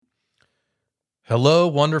Hello,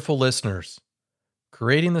 wonderful listeners.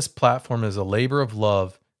 Creating this platform is a labor of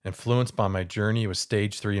love influenced by my journey with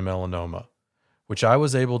stage 3 melanoma, which I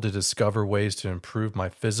was able to discover ways to improve my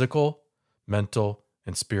physical, mental,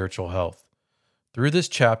 and spiritual health. Through this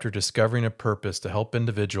chapter, discovering a purpose to help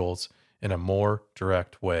individuals in a more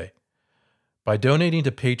direct way. By donating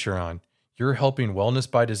to Patreon, you're helping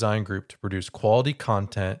Wellness by Design Group to produce quality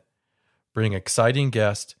content, bring exciting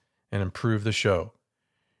guests, and improve the show.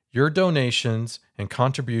 Your donations and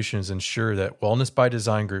contributions ensure that Wellness by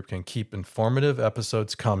Design Group can keep informative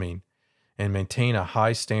episodes coming and maintain a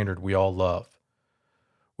high standard we all love.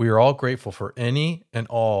 We are all grateful for any and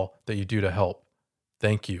all that you do to help.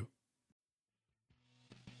 Thank you.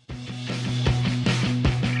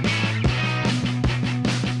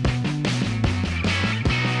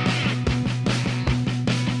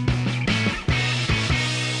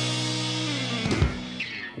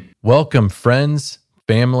 Welcome, friends,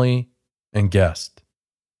 family, and guests,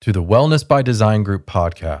 to the Wellness by Design Group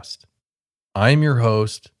podcast. I am your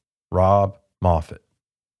host, Rob Moffett.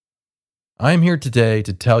 I am here today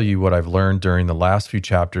to tell you what I've learned during the last few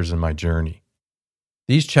chapters in my journey.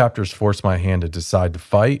 These chapters forced my hand to decide to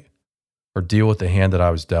fight or deal with the hand that I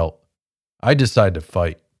was dealt. I decided to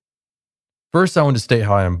fight. First, I want to state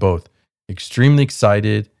how I am both extremely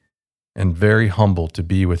excited and very humbled to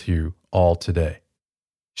be with you all today.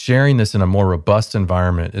 Sharing this in a more robust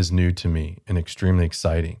environment is new to me and extremely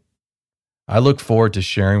exciting. I look forward to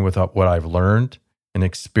sharing with what I've learned and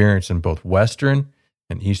experienced in both Western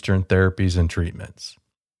and Eastern therapies and treatments.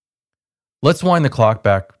 Let's wind the clock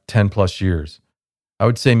back 10 plus years. I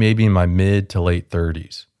would say maybe in my mid to late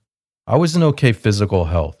 30s. I was in okay physical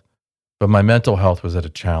health, but my mental health was at a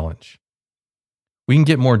challenge. We can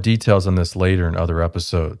get more details on this later in other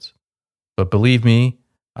episodes, but believe me,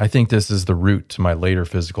 I think this is the root to my later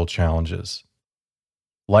physical challenges.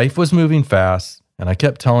 Life was moving fast, and I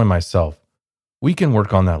kept telling myself, we can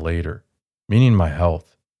work on that later, meaning my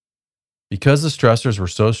health. Because the stressors were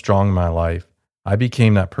so strong in my life, I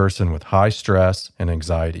became that person with high stress and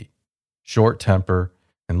anxiety, short temper,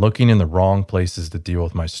 and looking in the wrong places to deal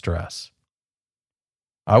with my stress.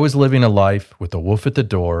 I was living a life with a wolf at the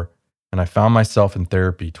door, and I found myself in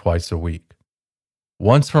therapy twice a week.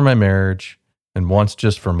 Once for my marriage, and once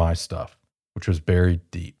just for my stuff, which was buried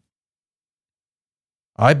deep.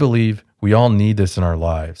 I believe we all need this in our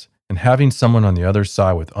lives, and having someone on the other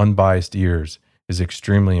side with unbiased ears is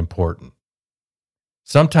extremely important.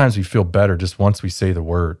 Sometimes we feel better just once we say the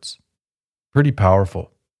words. Pretty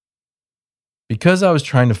powerful. Because I was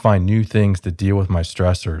trying to find new things to deal with my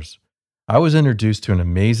stressors, I was introduced to an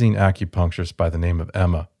amazing acupuncturist by the name of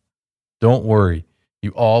Emma. Don't worry,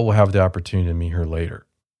 you all will have the opportunity to meet her later.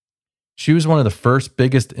 She was one of the first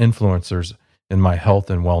biggest influencers in my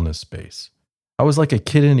health and wellness space. I was like a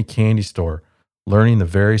kid in a candy store, learning the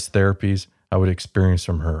various therapies I would experience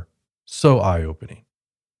from her. So eye-opening.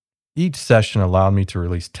 Each session allowed me to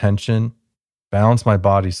release tension, balance my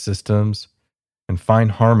body's systems, and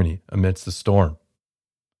find harmony amidst the storm.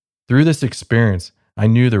 Through this experience, I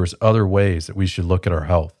knew there was other ways that we should look at our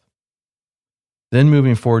health. Then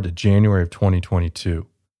moving forward to January of 2022,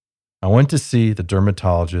 I went to see the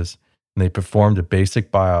dermatologist and they performed a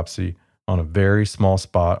basic biopsy on a very small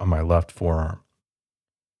spot on my left forearm.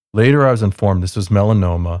 Later, I was informed this was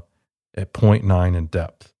melanoma at 0.9 in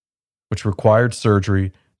depth, which required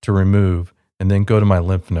surgery to remove and then go to my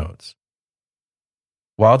lymph nodes.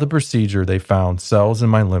 While the procedure, they found cells in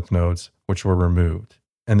my lymph nodes, which were removed,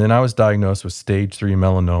 and then I was diagnosed with stage 3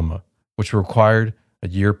 melanoma, which required a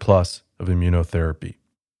year plus of immunotherapy.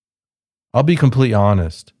 I'll be completely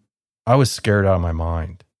honest, I was scared out of my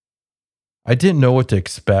mind. I didn't know what to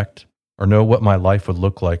expect or know what my life would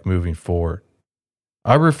look like moving forward.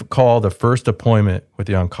 I recall the first appointment with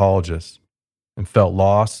the oncologist and felt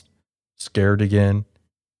lost, scared again,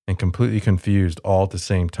 and completely confused all at the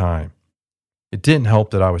same time. It didn't help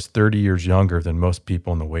that I was 30 years younger than most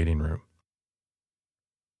people in the waiting room.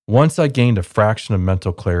 Once I gained a fraction of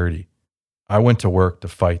mental clarity, I went to work to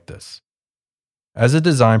fight this. As a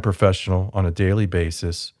design professional on a daily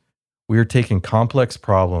basis, we are taking complex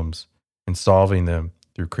problems and solving them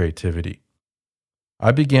through creativity.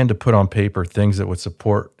 I began to put on paper things that would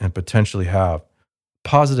support and potentially have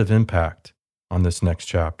positive impact on this next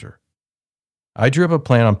chapter. I drew up a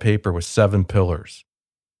plan on paper with 7 pillars.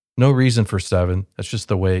 No reason for 7, that's just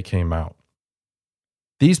the way it came out.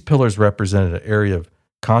 These pillars represented an area of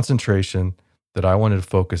concentration that I wanted to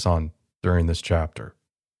focus on during this chapter.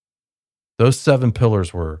 Those 7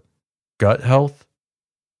 pillars were gut health,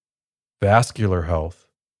 vascular health,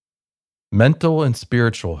 mental and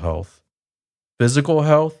spiritual health, physical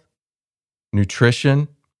health, nutrition,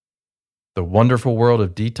 The Wonderful World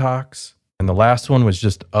of Detox, and the last one was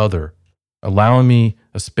just Other, allowing me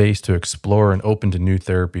a space to explore and open to new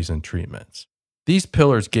therapies and treatments. These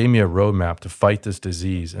pillars gave me a roadmap to fight this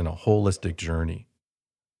disease in a holistic journey.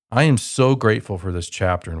 I am so grateful for this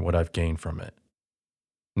chapter and what I've gained from it.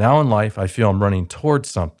 Now in life, I feel I'm running towards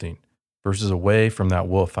something versus away from that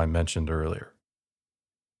wolf I mentioned earlier.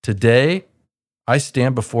 Today, I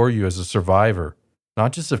stand before you as a survivor,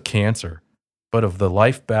 not just of cancer, but of the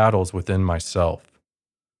life battles within myself.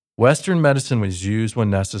 Western medicine was used when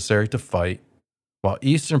necessary to fight, while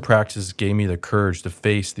Eastern practices gave me the courage to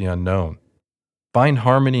face the unknown, find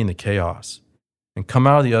harmony in the chaos, and come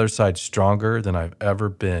out of the other side stronger than I've ever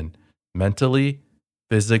been, mentally,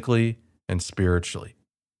 physically, and spiritually.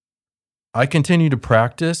 I continue to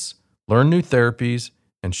practice, learn new therapies,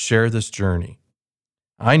 and share this journey.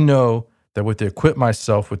 I know that to equip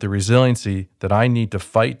myself with the resiliency that I need to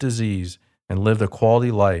fight disease and live the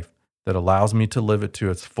quality life that allows me to live it to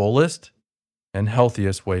its fullest and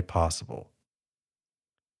healthiest way possible.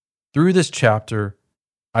 Through this chapter,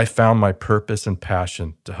 I found my purpose and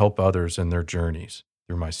passion to help others in their journeys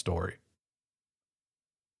through my story.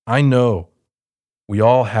 I know we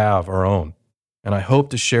all have our own, and I hope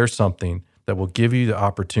to share something that will give you the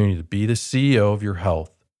opportunity to be the CEO of your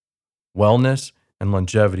health, wellness, and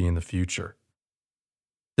longevity in the future.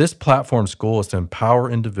 This platform's goal is to empower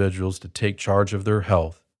individuals to take charge of their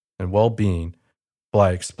health and well-being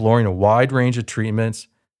by exploring a wide range of treatments,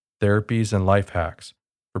 therapies, and life hacks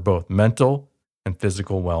for both mental and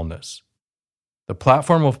physical wellness. The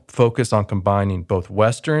platform will focus on combining both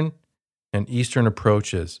Western and Eastern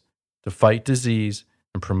approaches to fight disease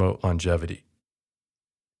and promote longevity.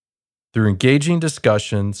 Through engaging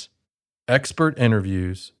discussions, expert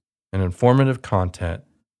interviews, and informative content,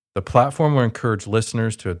 the platform will encourage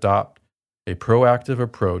listeners to adopt a proactive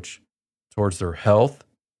approach towards their health,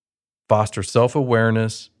 foster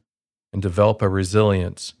self-awareness, and develop a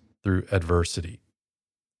resilience through adversity.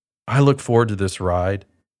 I look forward to this ride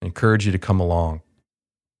and encourage you to come along.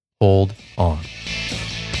 Hold on.